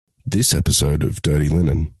This episode of Dirty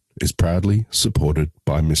Linen is proudly supported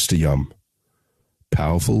by Mr. Yum.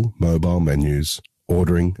 Powerful mobile menus,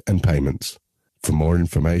 ordering and payments. For more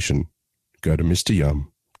information, go to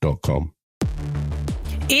mryum.com.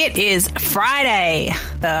 It is Friday,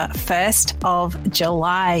 the 1st of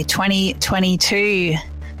July, 2022.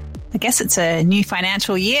 I guess it's a new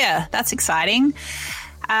financial year. That's exciting.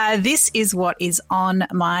 This is what is on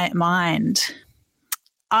my mind.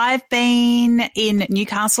 I've been in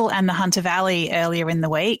Newcastle and the Hunter Valley earlier in the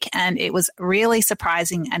week, and it was really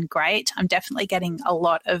surprising and great. I'm definitely getting a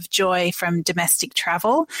lot of joy from domestic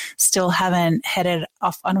travel. Still haven't headed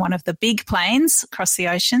off on one of the big planes across the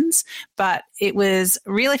oceans, but it was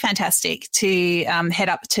really fantastic to head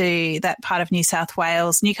up to that part of New South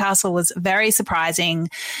Wales. Newcastle was very surprising.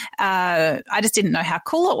 I just didn't know how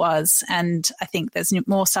cool it was, and I think there's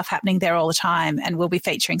more stuff happening there all the time, and we'll be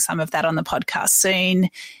featuring some of that on the podcast soon.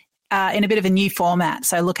 In a bit of a new format,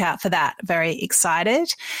 so look out for that. Very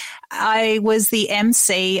excited. I was the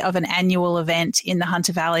MC of an annual event in the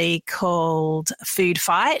Hunter Valley called Food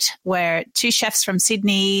Fight, where 2 chefs from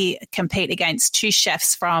Sydney compete against 2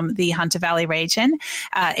 chefs from the Hunter Valley region.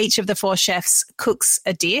 Each of the 4 chefs cooks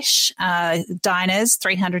a dish. Diners,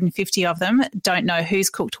 350 of them, don't know who's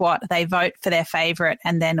cooked what. They vote for their favourite,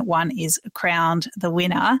 and then one is crowned the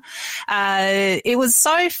winner. It was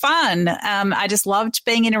so fun. I just loved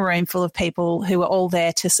being in a room full of people who were all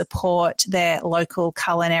there to support their local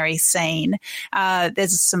culinary scene.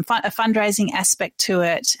 There's a fundraising aspect to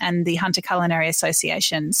it, and the Hunter Culinary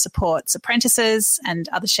Association supports apprentices and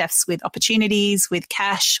other chefs with opportunities, with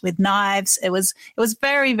cash, with knives. It was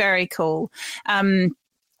very, very cool.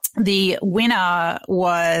 The winner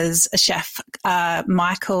was a chef,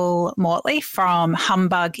 Michael Mortley from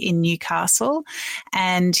Humbug in Newcastle,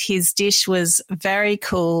 and his dish was very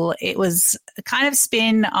cool. It was a kind of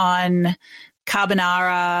spin on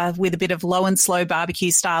carbonara with a bit of low and slow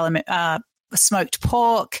barbecue style smoked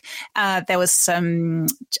pork. There was some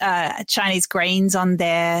Chinese greens on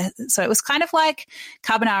there. So it was kind of like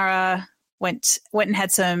carbonara, went and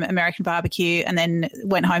had some American barbecue, and then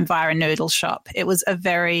went home via a noodle shop. It was a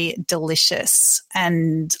very delicious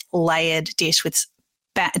and layered dish with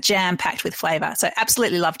jam-packed with flavour. So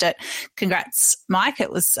absolutely loved it. Congrats, Mike.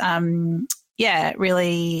 It was,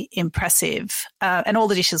 really impressive. And all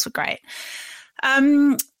the dishes were great.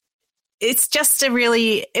 It's just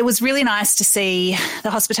it was really nice to see the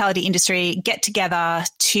hospitality industry get together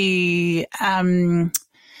to,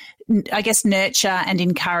 I guess, nurture and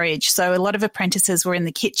encourage. So a lot of apprentices were in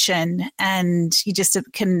the kitchen, and you just the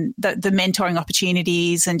mentoring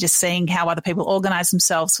opportunities and just seeing how other people organise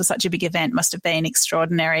themselves for such a big event must have been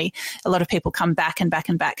extraordinary. A lot of people come back and back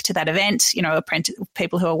and back to that event. You know,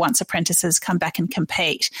 people who are once apprentices come back and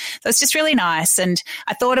compete. So it's just really nice. And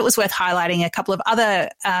I thought it was worth highlighting a couple of other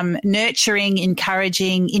nurturing,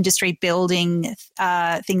 encouraging, industry building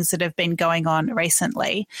things that have been going on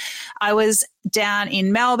recently. I was down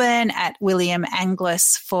in Melbourne at William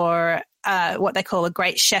Angliss for what they call a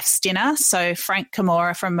great chef's dinner. So Frank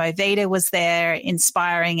Camorra from Movida was there,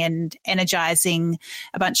 inspiring and energising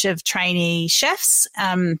a bunch of trainee chefs.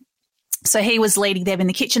 So he was leading them in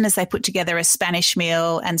the kitchen as they put together a Spanish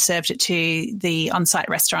meal and served it to the on-site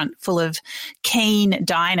restaurant full of keen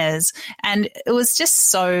diners. And it was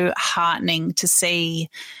just so heartening to see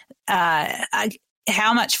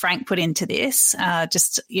how much Frank put into this,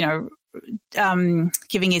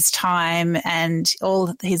 giving his time and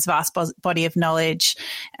all his vast body of knowledge.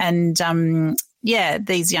 And,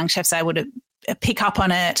 these young chefs are able to pick up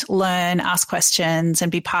on it, learn, ask questions,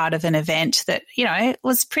 and be part of an event that,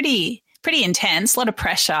 was pretty intense, a lot of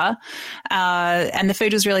pressure, and the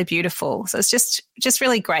food was really beautiful. So it's just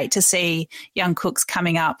really great to see young cooks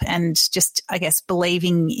coming up and just, I guess,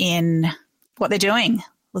 believing in what they're doing. It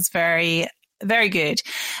was very, very good.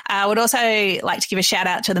 I would also like to give a shout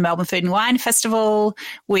out to the Melbourne Food and Wine Festival,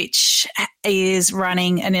 which is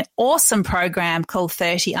running an awesome program called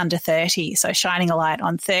 30 Under 30. So shining a light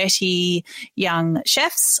on 30 young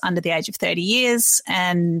chefs under the age of 30 years,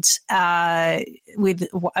 and with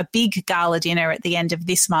a big gala dinner at the end of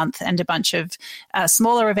this month and a bunch of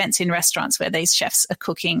smaller events in restaurants where these chefs are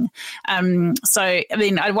cooking. I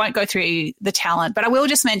won't go through the talent, but I will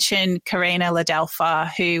just mention Karina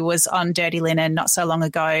Ladelfa, who was on Dirty Linen not so long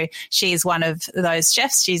ago. She is one of those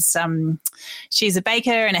chefs. She's a baker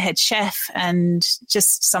and a head chef, and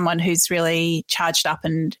just someone who's really charged up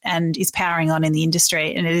and is powering on in the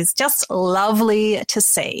industry. And it is just lovely to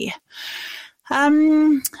see.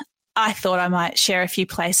 I thought I might share a few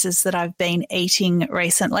places that I've been eating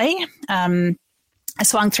recently. I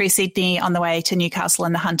swung through Sydney on the way to Newcastle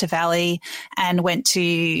and the Hunter Valley and went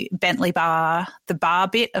to Bentley Bar, the bar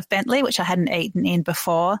bit of Bentley, which I hadn't eaten in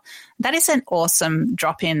before. That is an awesome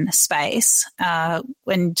drop-in space.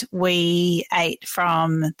 When we ate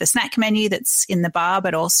from the snack menu that's in the bar,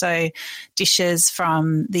 but also dishes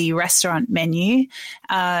from the restaurant menu,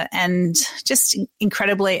 and just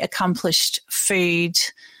incredibly accomplished food,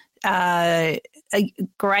 a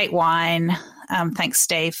great wine. Thanks,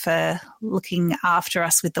 Steve, for looking after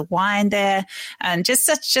us with the wine there, and just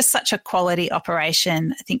such a quality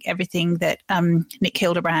operation. I think everything that Nick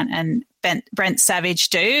Hildebrandt and Brent Savage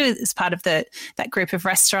do as part of that group of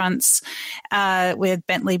restaurants, with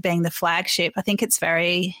Bentley being the flagship. I think it's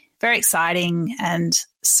very, very exciting and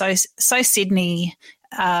so Sydney,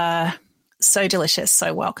 so delicious,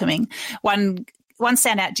 so welcoming. One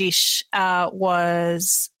standout dish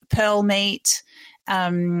was pearl meat.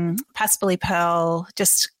 Paspaley pearl,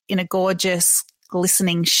 just in a gorgeous,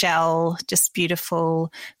 glistening shell, just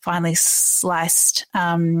beautiful, finely sliced,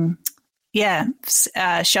 shellfish.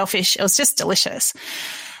 It was just delicious.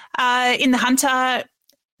 In the Hunter,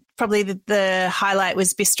 probably the highlight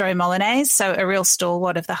was Bistro Molyneux, so a real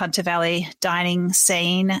stalwart of the Hunter Valley dining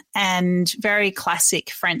scene, and very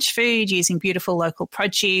classic French food using beautiful local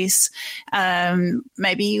produce.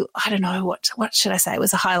 Maybe, I don't know, what should I say? It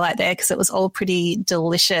was a highlight there because it was all pretty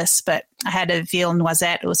delicious, but I had a veal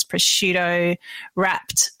noisette. It was prosciutto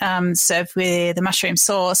wrapped, served with a mushroom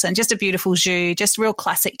sauce and just a beautiful jus, just real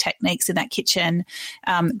classic techniques in that kitchen.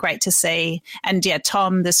 Great to see. And yeah,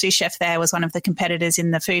 Tom, the sous chef there, was one of the competitors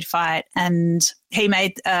in the food fight, and he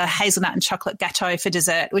made a hazelnut and chocolate gâteau for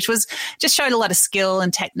dessert, which was just showed a lot of skill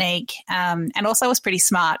and technique, and also was pretty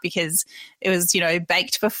smart because it was,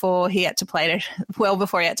 baked before he had to plate it, well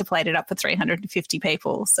before he had to plate it up for 350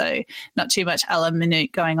 people. So not too much a la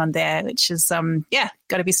minute going on there, which is,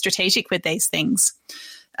 got to be strategic with these things.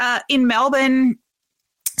 In Melbourne,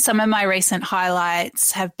 some of my recent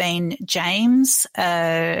highlights have been James,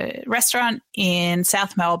 a restaurant in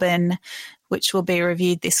South Melbourne, which will be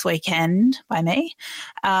reviewed this weekend by me.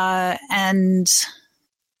 I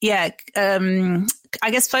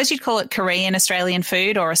suppose you'd call it Korean Australian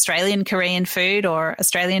food, or Australian Korean food, or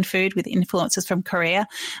Australian food with influences from Korea.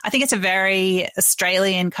 I think it's a very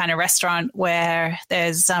Australian kind of restaurant where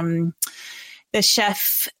there's the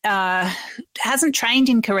chef hasn't trained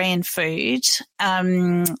in Korean food,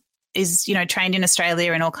 is, trained in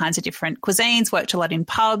Australia in all kinds of different cuisines, worked a lot in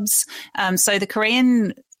pubs. So the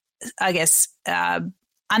Korean, I guess,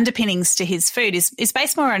 underpinnings to his food is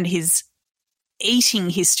based more on his eating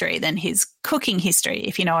history than his cooking history,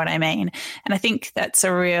 if you know what I mean. And I think that's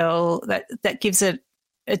a real that gives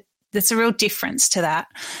that's a real difference to that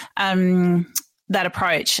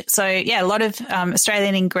approach. So yeah, a lot of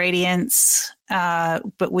Australian ingredients,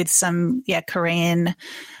 but with some Korean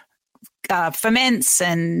ferments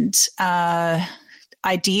and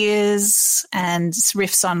ideas and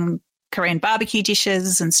riffs on Korean barbecue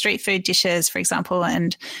dishes and street food dishes, for example.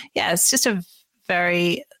 And yeah, it's just a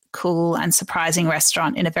very cool and surprising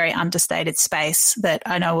restaurant in a very understated space that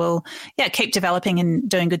I know will keep developing and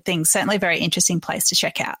doing good things. Certainly a very interesting place to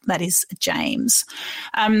check out. That is James.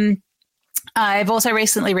 I've also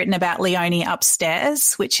recently written about Leone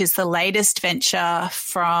Upstairs, which is the latest venture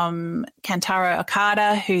from Kantaro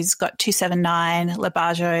Okada, who's got 279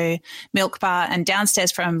 Labajo Milk Bar, and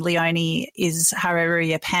downstairs from Leone is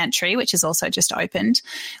Haruya Pantry, which is also just opened.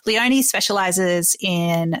 Leone specialises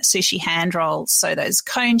in sushi hand rolls, so those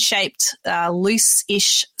cone-shaped,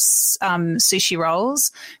 loose-ish sushi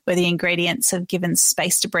rolls where the ingredients have given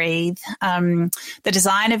space to breathe. The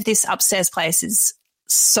design of this upstairs place is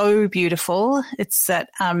so beautiful. It's that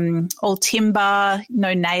all timber,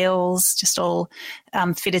 no nails, just all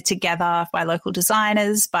fitted together by local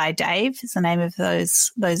designers, by Dave is the name of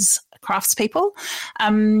those craftspeople.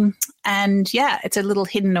 And yeah, it's a little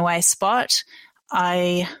hidden away spot.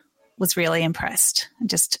 I was really impressed. I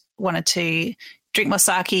just wanted to drink more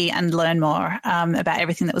sake and learn more about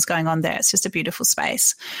everything that was going on there. It's just a beautiful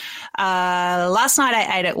space. Last night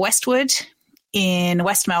I ate at Westwood in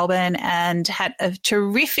West Melbourne and had a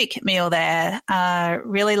terrific meal there.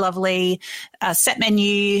 Really lovely set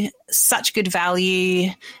menu, such good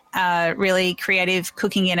value, really creative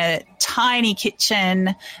cooking in a tiny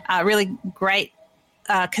kitchen, really great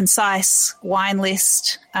concise wine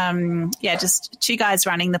list. Just two guys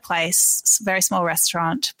running the place. It's a very small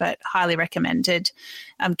restaurant, but highly recommended.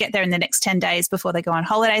 Get there in the next 10 days before they go on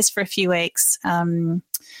holidays for a few weeks.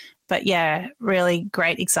 But yeah, really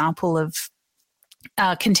great example of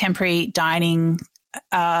contemporary dining,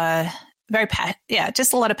 just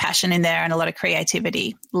a lot of passion in there and a lot of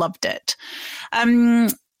creativity. Loved it.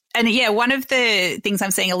 And yeah, one of the things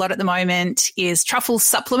I'm seeing a lot at the moment is truffle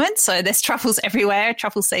supplements. So there's truffles everywhere.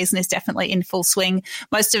 Truffle season is definitely in full swing.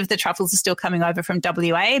 Most of the truffles are still coming over from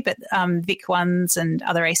WA, but Vic ones and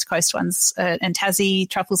other East Coast ones and Tassie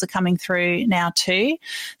truffles are coming through now too.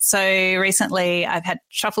 So recently I've had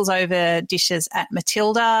truffles over dishes at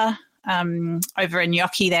Matilda, over a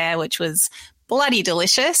gnocchi there, which was bloody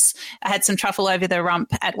delicious. I had some truffle over the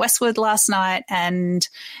rump at Westwood last night and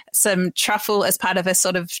some truffle as part of a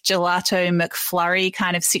sort of gelato McFlurry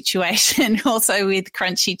kind of situation, also with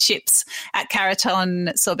crunchy chips at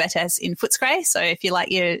Caraton Sorbetes in Footscray. So if you like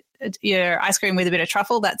your ice cream with a bit of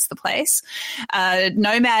truffle, that's the place.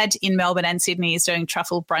 Nomad in Melbourne and Sydney is doing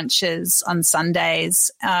truffle brunches on Sundays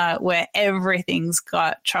where everything's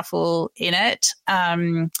got truffle in it.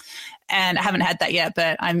 And I haven't had that yet,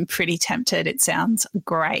 but I'm pretty tempted. It sounds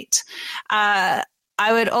great. I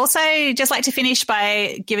would also just like to finish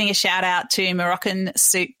by giving a shout out to Moroccan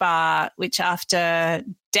Soup Bar, which after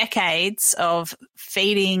decades of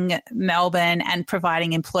feeding Melbourne and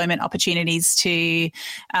providing employment opportunities to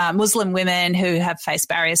Muslim women who have faced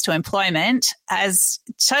barriers to employment, has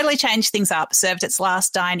totally changed things up, served its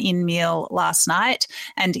last dine-in meal last night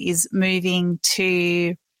and is moving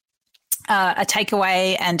to a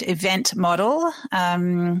takeaway and event model.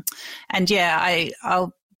 And yeah,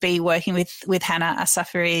 I'll be working with Hannah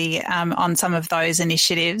Asafari on some of those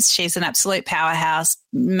initiatives. She's an absolute powerhouse.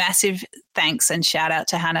 Massive thanks and shout out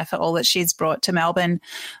to Hannah for all that she's brought to Melbourne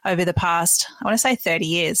over the past, I want to say 30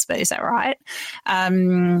 years, but is that right?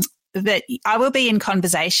 But I will be in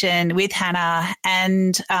conversation with Hannah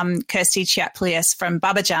and Kirsty Chiaplius from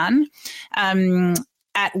Babajan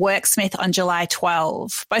at Worksmith on July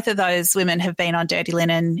 12. Both of those women have been on Dirty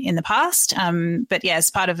Linen in the past. But yeah, as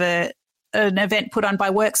part of an event put on by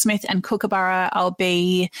Worksmith and Kookaburra, I'll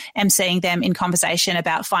be emceeing them in conversation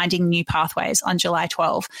about finding new pathways on July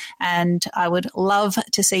 12. And I would love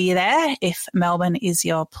to see you there if Melbourne is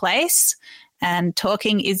your place and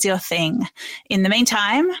talking is your thing. In the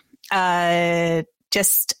meantime,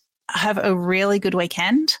 just have a really good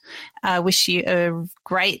weekend. I wish you a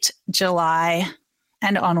great July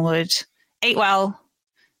and onward. Eat well,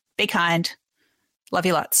 be kind. Love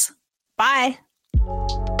you lots. Bye.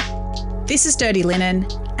 This is Dirty Linen,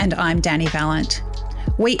 and I'm Danny Vallant.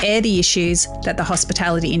 We air the issues that the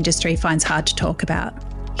hospitality industry finds hard to talk about,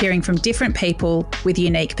 hearing from different people with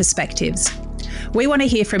unique perspectives. We want to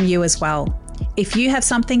hear from you as well. If you have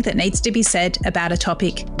something that needs to be said about a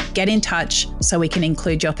topic, get in touch so we can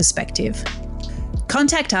include your perspective.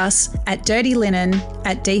 Contact us at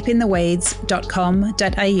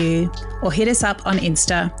dirtylinenat.deepintheweeds.com.au or hit us up on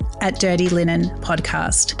Insta at Dirty Linen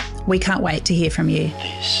Podcast. We can't wait to hear from you.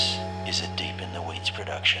 This